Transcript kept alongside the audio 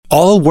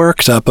all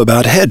worked up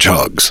about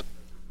hedgehogs.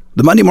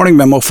 The Monday Morning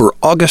Memo for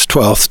August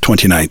 12th,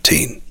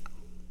 2019.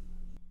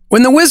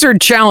 When the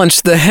wizard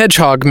challenged the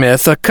hedgehog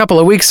myth a couple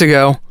of weeks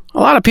ago, a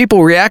lot of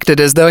people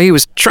reacted as though he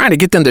was trying to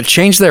get them to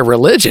change their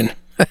religion.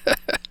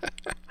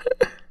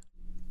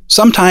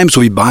 Sometimes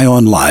we buy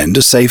online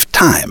to save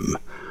time.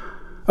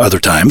 Other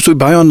times we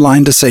buy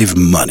online to save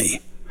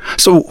money.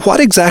 So what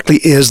exactly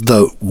is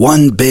the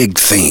one big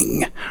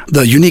thing,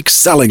 the unique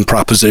selling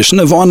proposition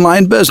of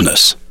online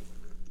business?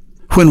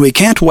 When we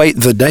can't wait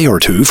the day or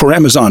two for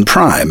Amazon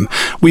Prime,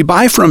 we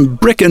buy from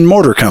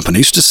brick-and-mortar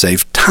companies to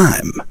save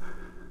time.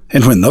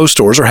 And when those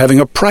stores are having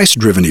a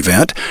price-driven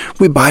event,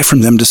 we buy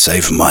from them to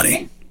save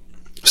money.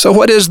 So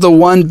what is the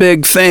one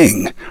big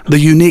thing, the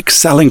unique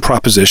selling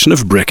proposition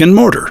of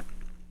brick-and-mortar?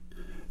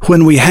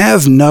 When we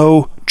have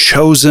no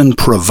chosen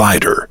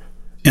provider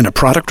in a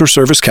product or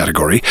service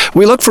category,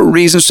 we look for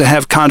reasons to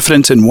have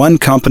confidence in one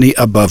company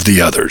above the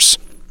others.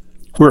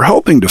 We're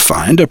hoping to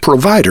find a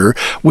provider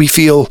we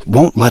feel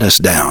won't let us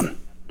down.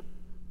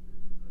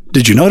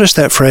 Did you notice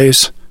that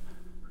phrase?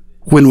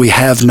 When we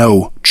have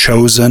no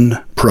chosen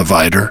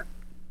provider?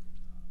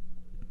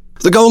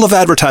 The goal of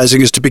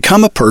advertising is to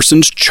become a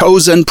person's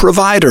chosen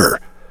provider.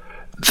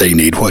 They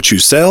need what you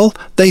sell,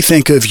 they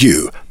think of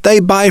you, they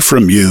buy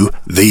from you,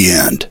 the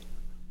end.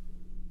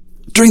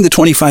 During the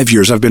 25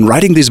 years I've been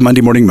writing these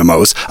Monday Morning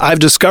Memos, I've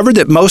discovered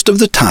that most of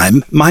the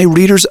time my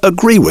readers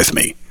agree with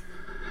me.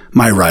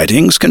 My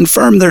writings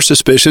confirm their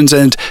suspicions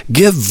and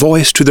give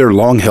voice to their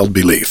long-held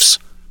beliefs.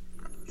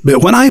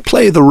 But when I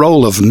play the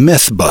role of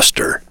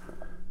Mythbuster,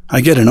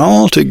 I get an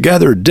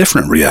altogether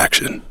different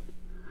reaction.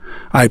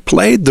 I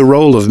played the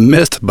role of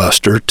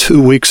Mythbuster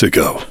 2 weeks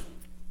ago.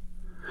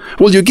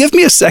 Will you give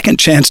me a second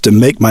chance to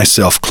make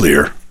myself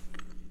clear?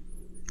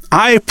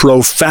 I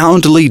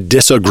profoundly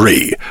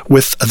disagree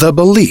with the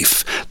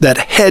belief that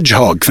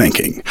hedgehog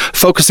thinking,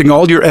 focusing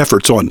all your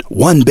efforts on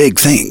one big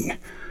thing,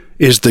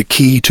 is the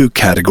key to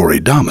category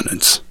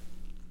dominance.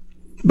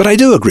 But I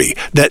do agree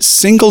that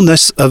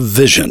singleness of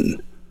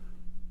vision,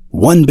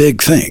 one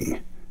big thing,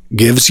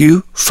 gives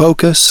you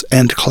focus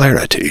and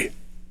clarity.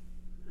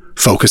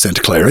 Focus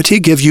and clarity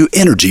give you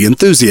energy,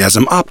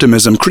 enthusiasm,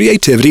 optimism,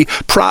 creativity,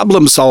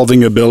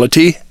 problem-solving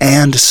ability,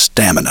 and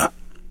stamina.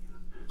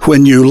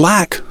 When you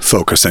lack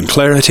focus and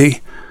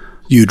clarity,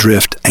 you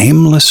drift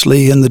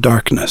aimlessly in the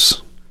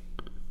darkness.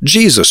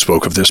 Jesus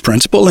spoke of this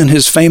principle in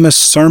his famous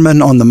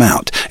Sermon on the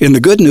Mount, in the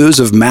Good News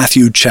of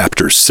Matthew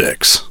chapter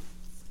 6.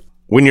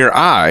 When your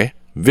eye,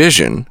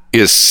 vision,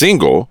 is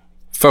single,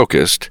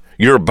 focused,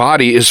 your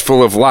body is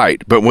full of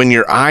light. But when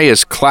your eye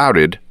is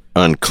clouded,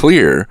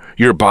 unclear,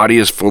 your body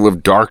is full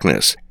of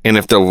darkness. And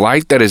if the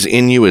light that is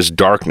in you is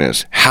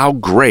darkness, how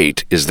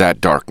great is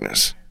that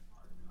darkness?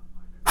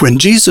 When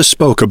Jesus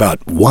spoke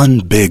about one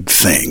big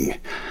thing,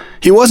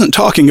 he wasn't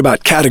talking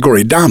about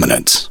category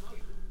dominance.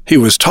 He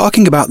was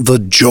talking about the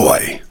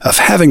joy of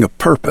having a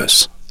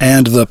purpose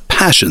and the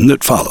passion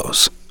that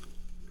follows.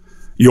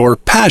 Your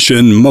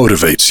passion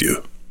motivates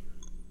you.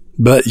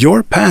 But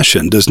your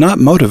passion does not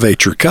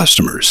motivate your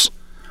customers.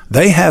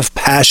 They have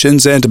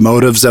passions and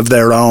motives of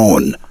their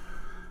own.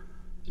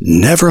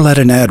 Never let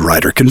an ad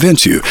writer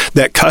convince you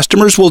that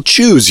customers will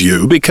choose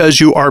you because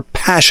you are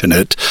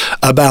passionate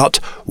about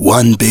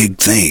one big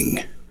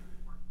thing.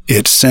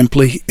 It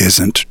simply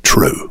isn't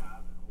true.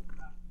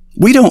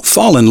 We don't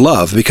fall in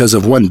love because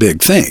of one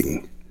big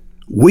thing.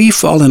 We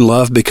fall in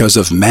love because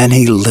of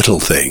many little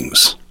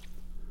things.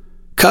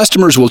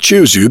 Customers will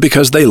choose you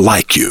because they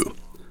like you,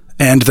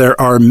 and there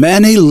are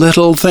many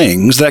little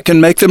things that can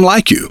make them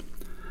like you.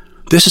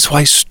 This is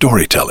why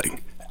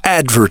storytelling,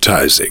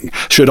 advertising,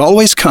 should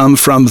always come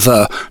from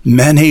the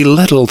many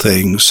little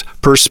things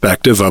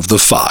perspective of the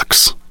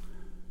fox.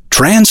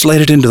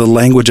 Translated into the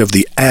language of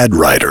the ad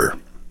writer,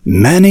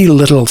 many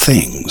little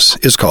things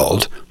is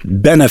called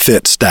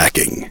benefit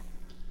stacking.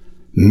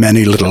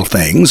 Many little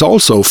things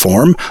also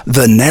form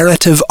the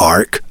narrative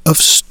arc of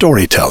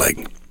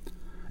storytelling.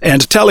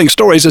 And telling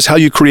stories is how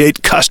you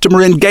create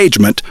customer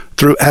engagement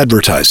through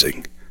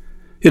advertising.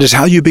 It is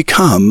how you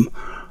become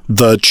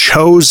the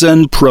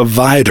chosen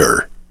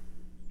provider.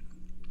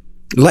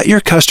 Let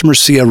your customers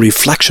see a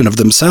reflection of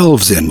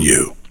themselves in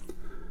you,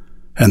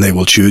 and they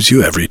will choose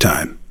you every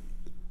time.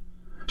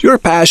 Your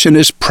passion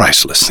is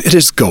priceless. It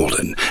is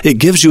golden. It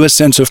gives you a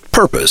sense of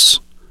purpose.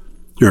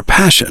 Your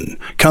passion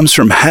comes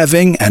from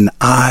having an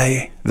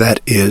eye that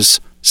is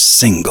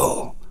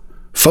single,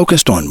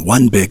 focused on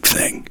one big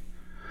thing.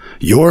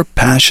 Your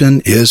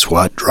passion is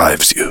what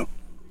drives you.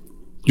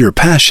 Your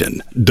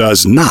passion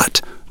does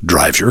not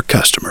drive your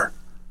customer.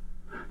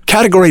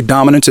 Category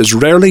dominance is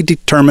rarely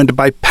determined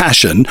by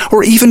passion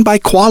or even by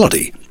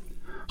quality.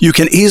 You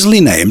can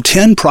easily name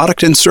 10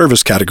 product and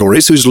service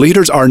categories whose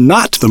leaders are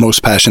not the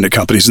most passionate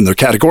companies in their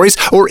categories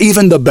or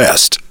even the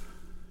best.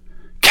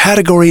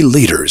 Category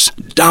leaders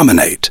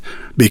dominate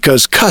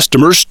because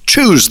customers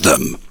choose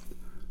them.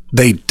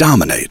 They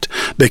dominate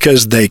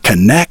because they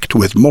connect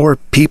with more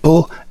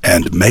people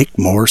and make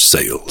more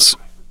sales.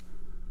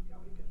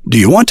 Do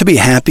you want to be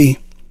happy?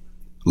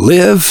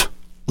 Live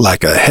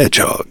like a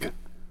hedgehog.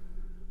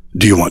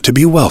 Do you want to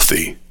be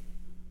wealthy?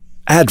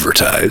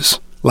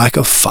 Advertise like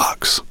a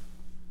fox.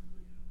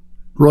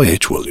 Roy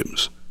H.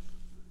 Williams.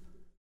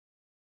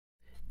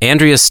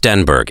 Andrea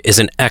Stenberg is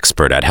an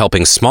expert at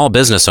helping small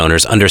business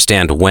owners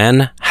understand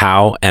when,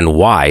 how, and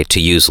why to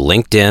use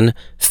LinkedIn,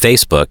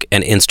 Facebook,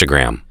 and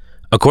Instagram.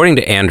 According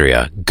to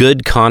Andrea,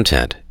 good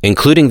content,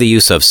 including the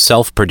use of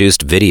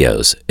self-produced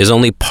videos, is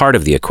only part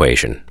of the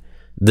equation.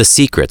 The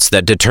secrets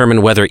that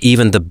determine whether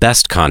even the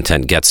best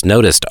content gets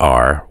noticed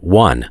are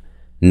 1.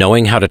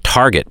 Knowing how to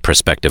target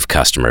prospective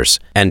customers,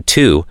 and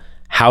 2.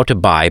 How to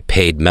buy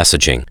paid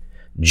messaging.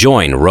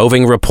 Join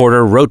roving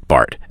reporter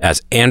Rotbart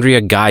as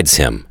Andrea guides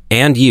him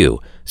and you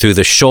through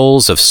the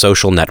shoals of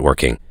social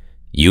networking.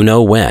 You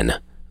know when.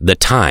 The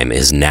time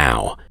is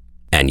now.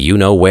 And you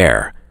know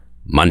where.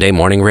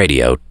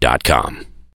 MondayMorningRadio.com.